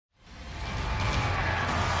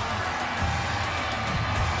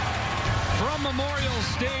Memorial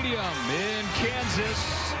Stadium in Kansas.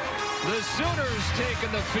 The Sooners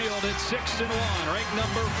taking the field at 6-1, ranked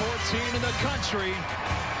number 14 in the country,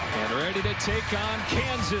 and ready to take on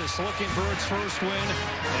Kansas, looking for its first win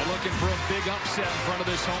and looking for a big upset in front of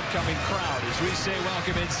this homecoming crowd. As we say,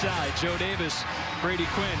 welcome inside. Joe Davis, Brady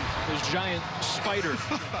Quinn, his giant spider,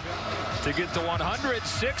 to get the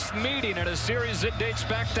 106th meeting in a series that dates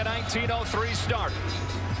back to 1903 start.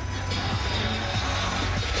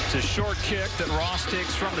 It's a short kick that Ross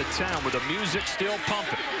takes from the 10 with the music still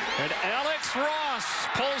pumping. And Alex Ross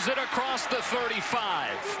pulls it across the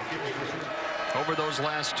 35. Over those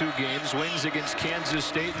last two games, wins against Kansas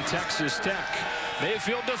State and Texas Tech.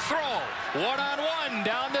 Mayfield to throw. One-on-one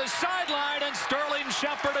down the sideline, and Sterling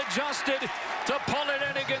Shepard adjusted to pull it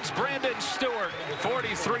in against Brandon Stewart.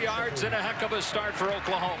 43 yards and a heck of a start for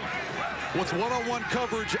Oklahoma. What's one-on-one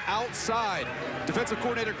coverage outside? Defensive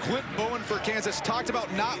coordinator Clint Bowen for Kansas talked about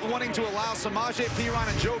not wanting to allow Samaje Perine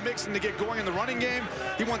and Joe Mixon to get going in the running game.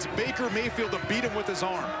 He wants Baker Mayfield to beat him with his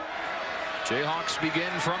arm. Jayhawks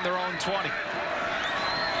begin from their own 20.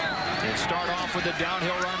 They start off with a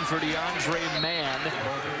downhill run for DeAndre Mann.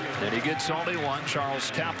 Then he gets only one, Charles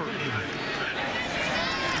Tapper.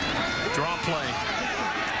 Draw play.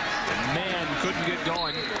 And Mann couldn't get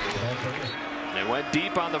going. They went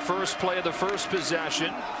deep on the first play of the first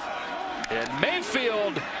possession. And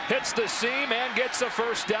Mayfield hits the seam and gets a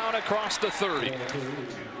first down across the 30.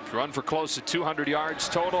 Run for close to 200 yards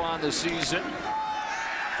total on the season.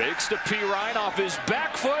 Fakes to Perine off his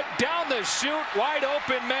back foot, down the chute, wide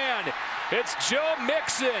open man. It's Joe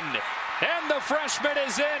Mixon, and the freshman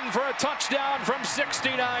is in for a touchdown from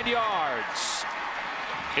 69 yards.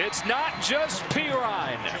 It's not just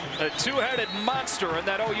Perine, a two-headed monster in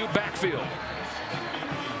that OU backfield.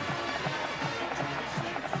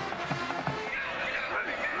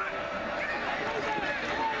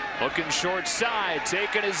 Looking short side,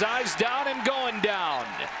 taking his eyes down and going down.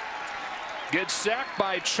 Gets sacked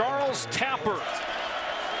by Charles Tapper.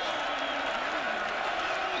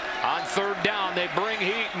 On third down, they bring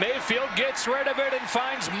heat. Mayfield gets rid of it and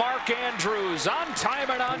finds Mark Andrews on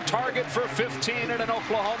time and on target for 15 and an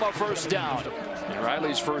Oklahoma first down. And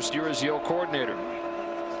Riley's first year as the O coordinator.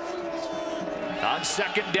 On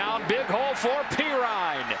second down, big hole for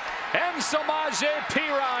Perine. And Samaje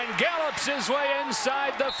Perine gallops his way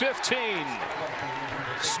inside the 15.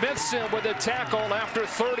 Smithson with a tackle after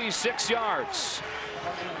 36 yards.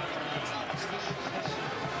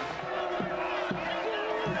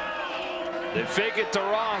 They fake it to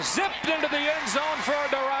Ross, zipped into the end zone for a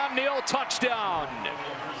Deron Neal touchdown.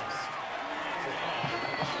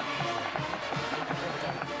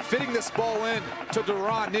 Fitting this ball in to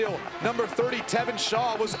Deron Neal. Number 30, Tevin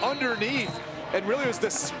Shaw, was underneath. And really it was the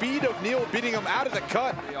speed of Neal beating him out of the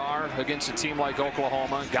cut. They are against a team like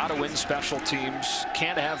Oklahoma. Got to win special teams.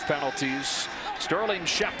 Can't have penalties. Sterling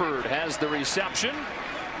Shepard has the reception.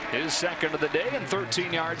 His second of the day, and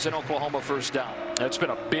 13 yards in Oklahoma first down. That's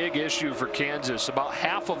been a big issue for Kansas. About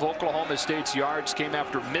half of Oklahoma State's yards came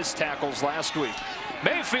after missed tackles last week.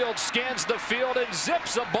 Mayfield scans the field and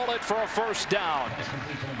zips a bullet for a first down.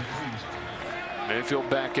 Mayfield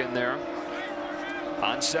back in there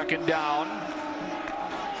on second down.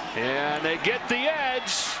 And they get the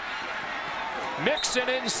edge. Mixon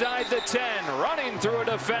inside the 10, running through a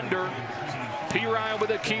defender. Perine with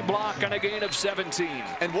a key block and a gain of 17.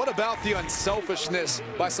 And what about the unselfishness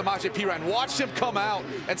by Samaje Perine? Watch him come out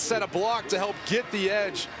and set a block to help get the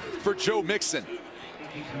edge for Joe Mixon.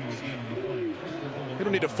 They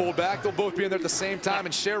don't need to fold back. They'll both be in there at the same time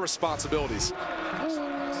and share responsibilities.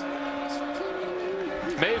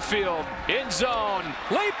 Mayfield in zone,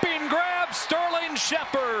 leaping grab, Sterling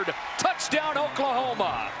Shepard, touchdown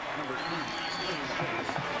Oklahoma.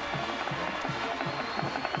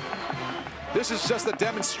 This is just a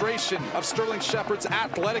demonstration of Sterling Shepard's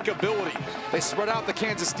athletic ability. They spread out the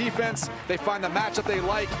Kansas defense. They find the matchup they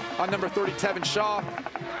like on number 30, Tevin Shaw.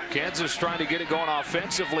 Kansas trying to get it going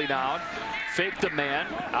offensively now. Fake the man.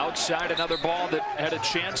 Outside, another ball that had a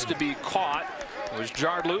chance to be caught. It was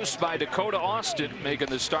jarred loose by Dakota Austin, making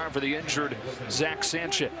the start for the injured Zach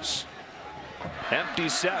Sanchez. Empty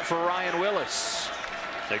set for Ryan Willis.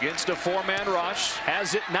 Against a four-man rush,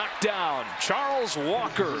 has it knocked down. Charles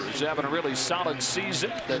Walker is having a really solid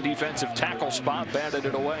season. The defensive tackle spot batted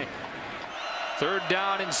it away. Third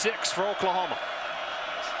down and 6 for Oklahoma.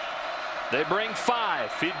 They bring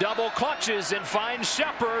 5. He double clutches and finds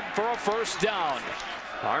Shepard for a first down.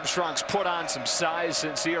 Armstrong's put on some size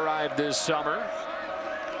since he arrived this summer.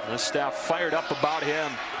 The staff fired up about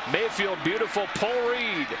him. Mayfield, beautiful pull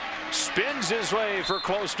read. spins his way for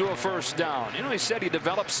close to a first down. You know, he said he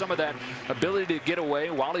developed some of that ability to get away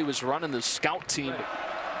while he was running the scout team.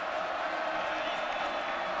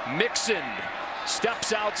 Mixon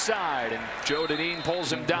steps outside, and Joe Deneen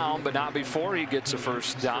pulls him down, but not before he gets a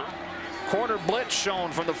first down. Corner blitz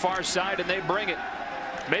shown from the far side, and they bring it.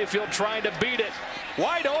 Mayfield trying to beat it.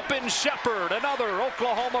 Wide open Shepard, another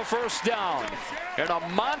Oklahoma first down. And a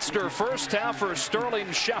monster first half for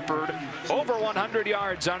Sterling Shepard. Over 100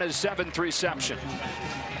 yards on his 7th reception.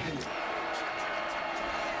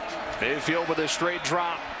 Mayfield with a straight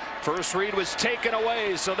drop. First read was taken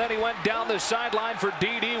away, so then he went down the sideline for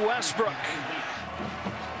D.D. Westbrook.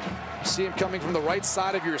 See him coming from the right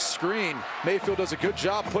side of your screen. Mayfield does a good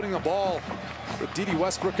job putting the ball that D.D.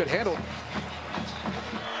 Westbrook could handle.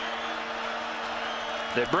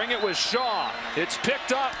 They bring it with Shaw. It's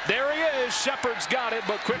picked up. There he is. Shepard's got it,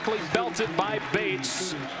 but quickly belted by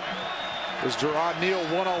Bates. There's Jerron Neal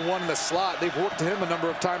one-on-one in the slot. They've worked to him a number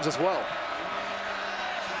of times as well.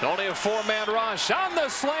 Only a 4-man rush. On the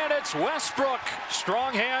slant, it's Westbrook.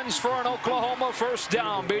 Strong hands for an Oklahoma first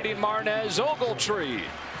down, beating Marnez Ogletree.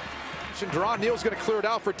 Jerron Neal's going to clear it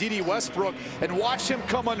out for D.D. Westbrook, and watch him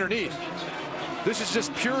come underneath. This is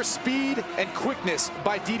just pure speed and quickness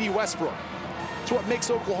by D.D. Westbrook. It's what makes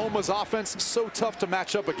Oklahoma's offense so tough to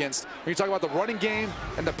match up against when you talk about the running game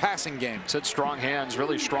and the passing game. Said strong hands,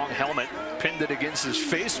 really strong helmet. Pinned it against his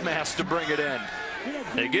face mask to bring it in.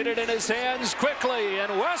 They get it in his hands quickly,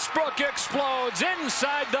 and Westbrook explodes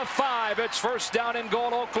inside the 5. It's first down and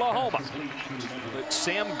goal, Oklahoma. But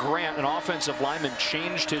Sam Grant, an offensive lineman,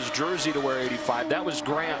 changed his jersey to wear 85. That was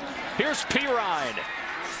Grant. Here's Pirine.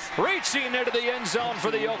 Reaching into the end zone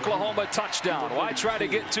for the Oklahoma touchdown. Why try to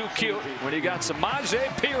get too cute when you got Samaje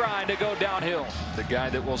Perine to go downhill? The guy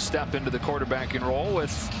that will step into the quarterbacking role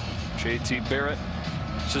with J.T. Barrett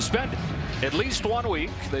suspended. At least 1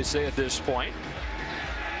 week, they say at this point.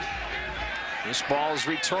 This ball is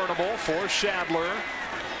returnable for Shadler,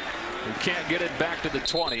 who can't get it back to the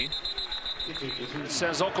 20. It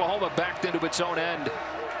says Oklahoma backed into its own end.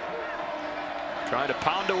 Trying to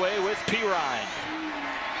pound away with Perine.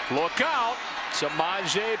 Look out.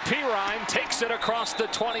 Samaje Perine takes it across the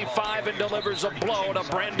 25 and delivers a blow to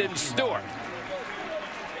Brandon Stewart.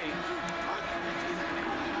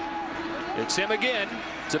 It's him again.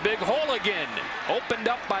 It's a big hole again. Opened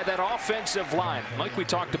up by that offensive line. Like we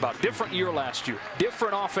talked about, different year last year.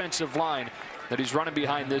 Different offensive line that he's running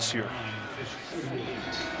behind this year.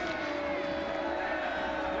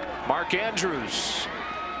 Mark Andrews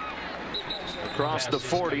across the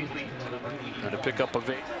 40. And to pick up a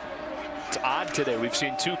vein. It's odd today. We've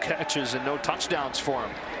seen 2 catches and no touchdowns for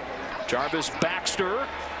him. Jarvis Baxter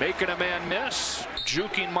making a man miss.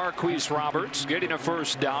 Juking Marquise Roberts, getting a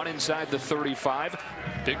first down inside the 35.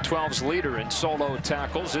 Big 12's leader in solo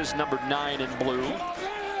tackles is number 9 in blue.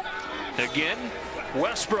 Again,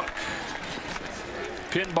 Westbrook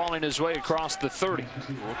pinballing his way across the 30.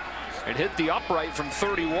 And hit the upright from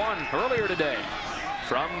 31 earlier today.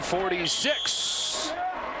 From 46.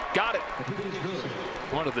 Got it.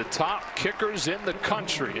 One of the top kickers in the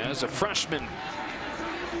country as a freshman.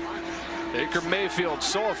 Baker Mayfield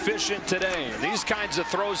so efficient today. These kinds of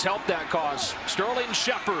throws help that cause. Sterling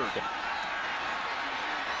Shepard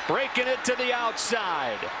breaking it to the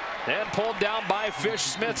outside. And pulled down by Fish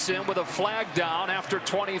Smithson with a flag down after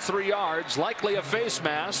 23 yards. Likely a face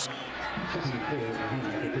mask.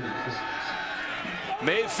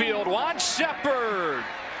 Mayfield wants Shepard.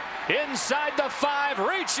 Inside the 5,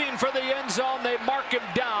 reaching for the end zone. They mark him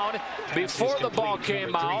down before the ball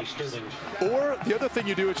came out. Or the other thing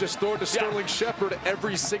you do is just throw it to Sterling Shepard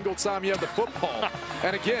every single time you have the football.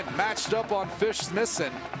 And again, matched up on Fish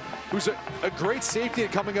Smithson, who's a great safety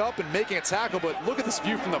and coming up and making a tackle. But look at this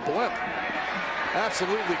view from the blimp.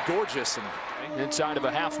 Absolutely gorgeous. And inside of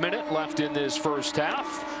a half-minute left in this first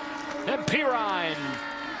half. And Perine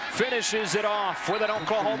finishes it off with an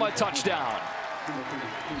Oklahoma touchdown.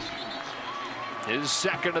 His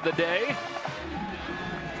 2nd of the day.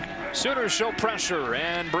 Sooners show pressure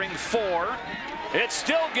and bring 4. It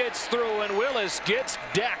still gets through, and Willis gets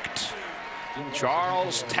decked.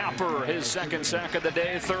 Charles Tapper, his 2nd sack of the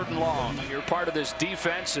day, 3rd and long. You're part of this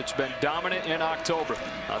defense. It's been dominant in October.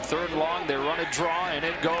 On 3rd and long, they run a draw, and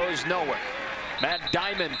it goes nowhere. Matt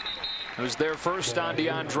Diamond was there first on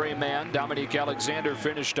DeAndre Mann. Dominique Alexander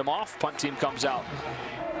finished him off. Punt team comes out.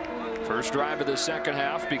 First drive of the 2nd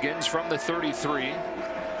half begins from the 33.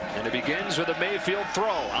 And it begins with a Mayfield throw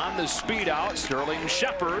on the speed out. Sterling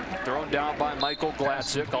Shepard thrown down by Michael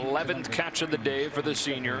Glatzik. 11th catch of the day for the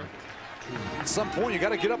senior. At some point, you got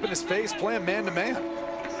to get up in his face, playing man-to-man.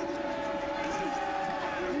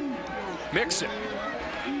 Mixon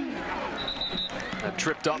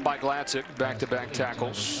Tripped up by Glatzik. Back-to-back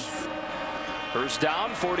tackles. First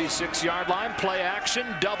down, 46-yard line. Play action.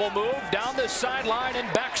 Double move down the sideline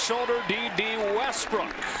and back shoulder D.D.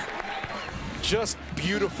 Westbrook. Just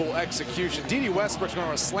beautiful execution. D.D. Westbrook's going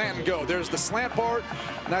to slant and go. There's the slant part.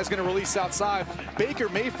 Now he's going to release outside. Baker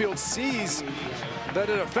Mayfield sees that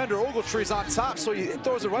a defender, Ogletree's on top, so he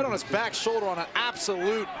throws it right on his back shoulder on an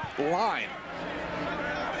absolute line.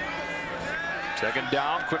 Second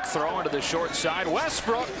down, quick throw into the short side.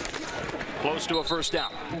 Westbrook close to a first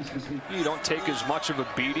down. You don't take as much of a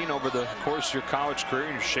beating over the course of your college career.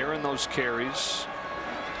 You're sharing those carries.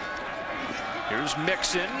 Here's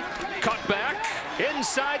Mixon, cut back,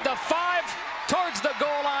 inside the 5, towards the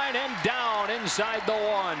goal line, and down inside the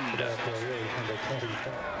 1.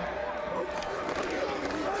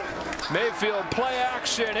 Mayfield play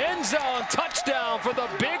action, end zone, touchdown for the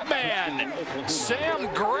big man,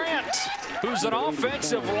 Sam Grant, who's an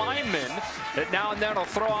offensive lineman that now and then will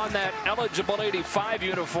throw on that eligible 85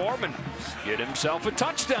 uniform and get himself a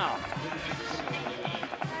touchdown.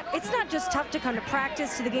 It's not just tough to come to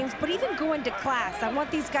practice, to the games, but even go into class. I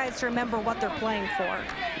want these guys to remember what they're playing for.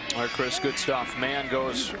 All right, Chris, good stuff. Man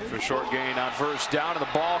goes for short gain on first down, and the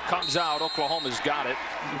ball comes out. Oklahoma's got it.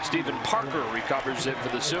 Stephen Parker recovers it for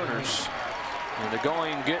the Sooners. And the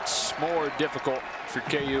going gets more difficult for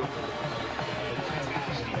KU.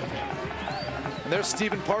 And there's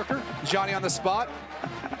Stephen Parker, Johnny on the spot.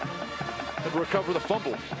 And recover the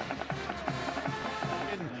fumble.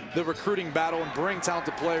 The recruiting battle and bring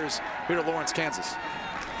talented players here to Lawrence, Kansas.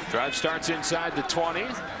 Drive starts inside the 20,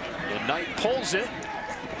 and Knight pulls it.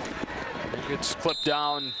 It gets clipped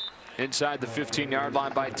down inside the 15-yard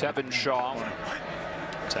line by Tevin Shaw.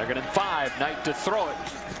 2nd and 5, Knight to throw it.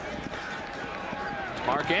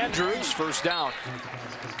 Mark Andrews, first down.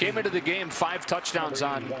 Came into the game 5 touchdowns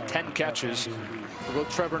on 10 catches. For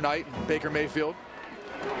both Trevor Knight and Baker Mayfield.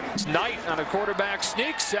 It's Knight on a quarterback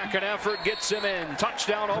sneak. Second effort gets him in.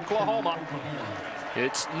 Touchdown, Oklahoma.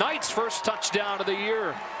 It's Knight's first touchdown of the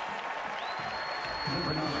year.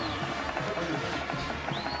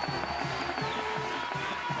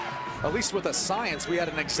 At least with the science, we had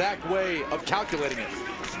an exact way of calculating it.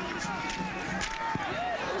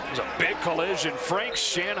 It was a big collision. Frank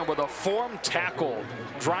Shannon with a formed tackle,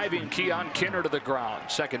 driving Keon Kinner to the ground.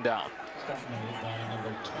 2nd down.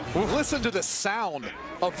 Well, listen to the sound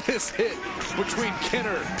of this hit between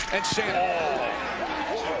Kinner and Shannon.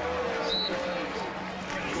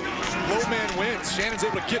 Low man wins. Shannon's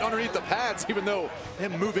able to get underneath the pads, even though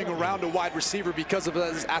him moving around a wide receiver because of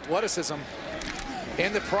his athleticism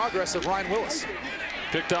and the progress of Ryan Willis.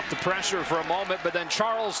 Picked up the pressure for a moment, but then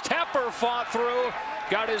Charles Tepper fought through,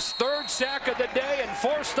 got his 3rd sack of the day, and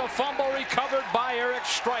forced a fumble recovered by Eric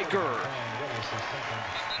Stryker.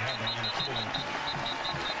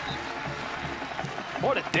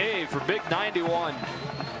 What a day for Big 91.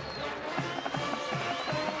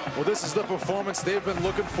 Well, this is the performance they've been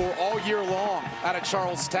looking for all year long out of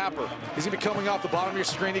Charles Tapper. He's going to be coming off the bottom of your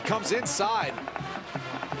screen. He comes inside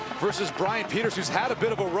versus Brian Peters, who's had a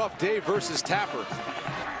bit of a rough day versus Tapper.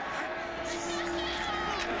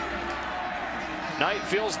 Knight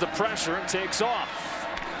feels the pressure and takes off.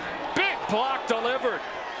 Big block delivered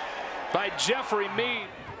by Jeffrey Mead.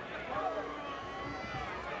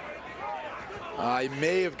 He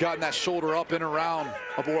may have gotten that shoulder up and around,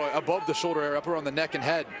 above the shoulder area, up around the neck and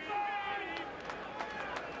head.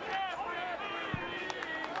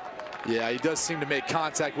 Yeah, he does seem to make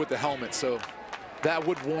contact with the helmet, so that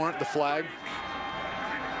would warrant the flag.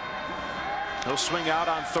 He'll swing out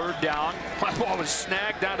on 3rd down. Ball was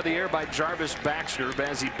snagged out of the air by Jarvis Baxter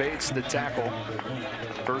as he baits the tackle.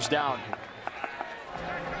 First down.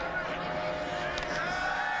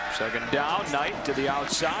 2nd down, Knight to the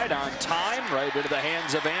outside on time, right into the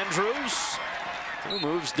hands of Andrews, who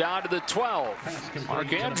moves down to the 12.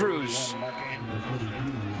 Mark Andrews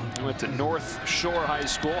went to North Shore High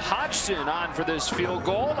School. Hodgson on for this field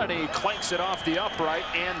goal, and he clanks it off the upright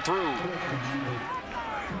and through.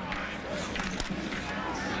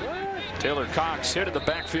 Taylor Cox hit in the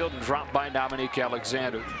backfield and dropped by Dominique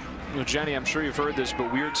Alexander. You know, Jenny, I'm sure you've heard this,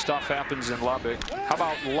 but weird stuff happens in Lubbock. How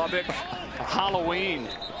about Lubbock Halloween?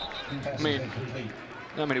 I mean,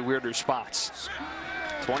 how many weirder spots?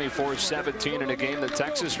 24-17 in a game that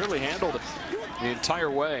Texas really handled it the entire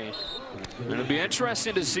way. And it'll be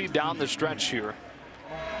interesting to see down the stretch here.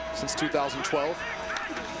 Since 2012.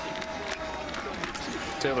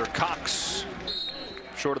 Taylor Cox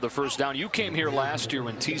short of the first down. You came here last year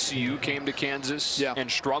when TCU came to Kansas and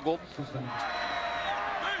struggled.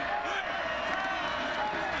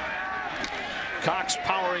 Cox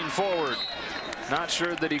powering forward. Not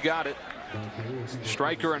sure that he got it.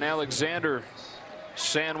 Stryker and Alexander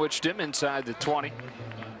sandwiched him inside the 20.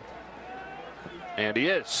 And he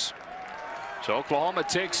is. So Oklahoma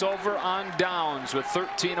takes over on downs with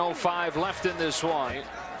 13:05 left in this one.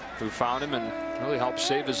 Who found him and really helped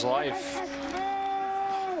save his life.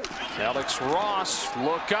 Alex Ross,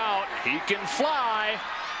 look out, he can fly.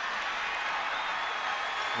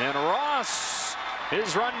 And Ross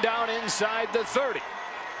is run down inside the 30.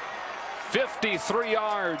 53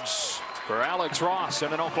 yards for Alex Ross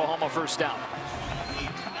and an Oklahoma first down.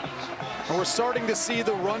 And we're starting to see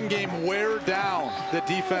the run game wear down the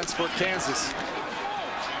defense for Kansas.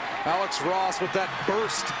 Alex Ross with that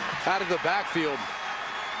burst out of the backfield.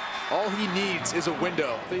 All he needs is a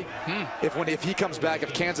window. If he comes back,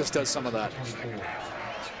 if Kansas does some of that.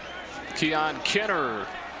 Keon Kinner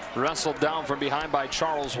wrestled down from behind by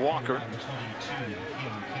Charles Walker.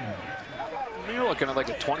 You're looking at like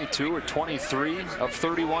a 22 or 23 of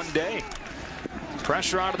 31 day.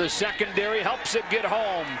 Pressure out of the secondary helps it get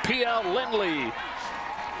home. P.L. Lindley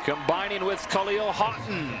combining with Khalil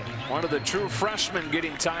Houghton, one of the true freshmen,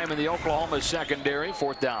 getting time in the Oklahoma secondary.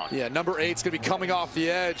 Fourth down. Yeah, number 8's going to be coming off the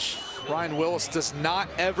edge. Ryan Willis does not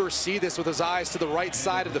ever see this with his eyes to the right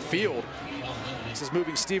side of the field. This is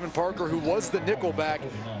moving Stephen Parker, who was the nickel back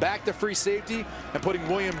to free safety, and putting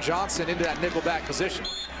William Johnson into that nickel back position.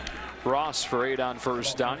 Ross for 8 on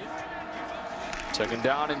first down. Second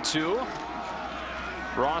down and 2.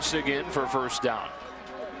 Ross again for first down.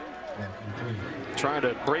 Trying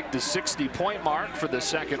to break the 60-point mark for the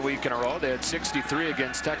second week in a row. They had 63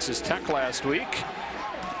 against Texas Tech last week.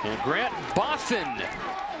 And Grant Bothan,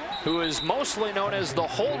 who is mostly known as the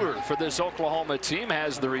holder for this Oklahoma team,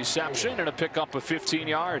 has the reception and a pickup of 15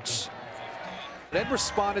 yards. Then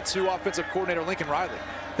responded to offensive coordinator Lincoln Riley.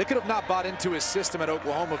 They could have not bought into his system at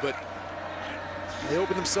Oklahoma, but they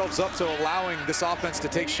opened themselves up to allowing this offense to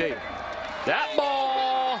take shape. That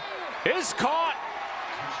ball is caught.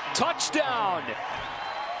 Touchdown.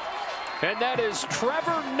 And that is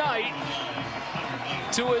Trevor Knight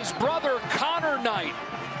to his brother Connor Knight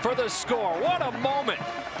for the score. What a moment.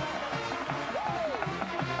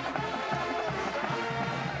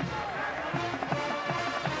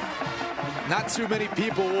 Not too many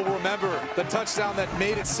people will remember the touchdown that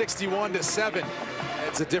made it 61-7.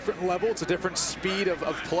 It's a different level, it's a different speed of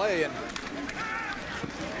play, and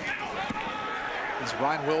as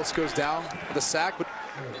Ryan Willis goes down with a sack, but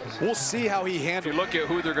we'll see how he handles it. If you look at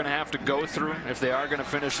who they're going to have to go through if they are going to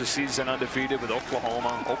finish the season undefeated, with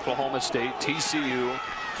Oklahoma, Oklahoma State, TCU,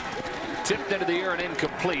 tipped into the air and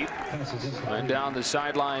incomplete. And down the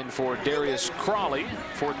sideline for Darius Crawley,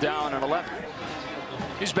 4th down and 11.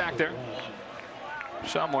 He's back there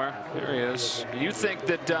somewhere. There he is. You think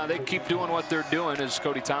that they keep doing what they're doing as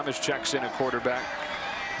Cody Thomas checks in at quarterback.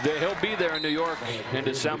 He'll be there in New York in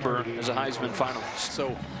December as a Heisman finalist.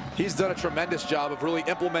 So he's done a tremendous job of really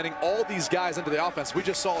implementing all these guys into the offense. We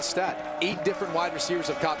just saw a stat. 8 different wide receivers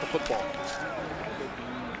have caught the football.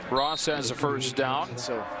 Ross has a first down.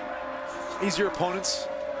 So easier opponents.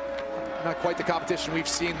 Not quite the competition we've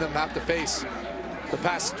seen them have to face the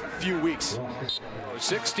past few weeks.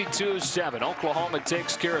 62-7. Oklahoma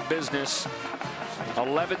takes care of business.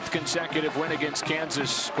 11th consecutive win against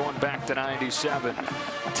Kansas going back to '97.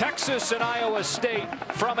 Texas and Iowa State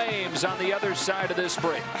from Ames on the other side of this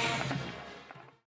break.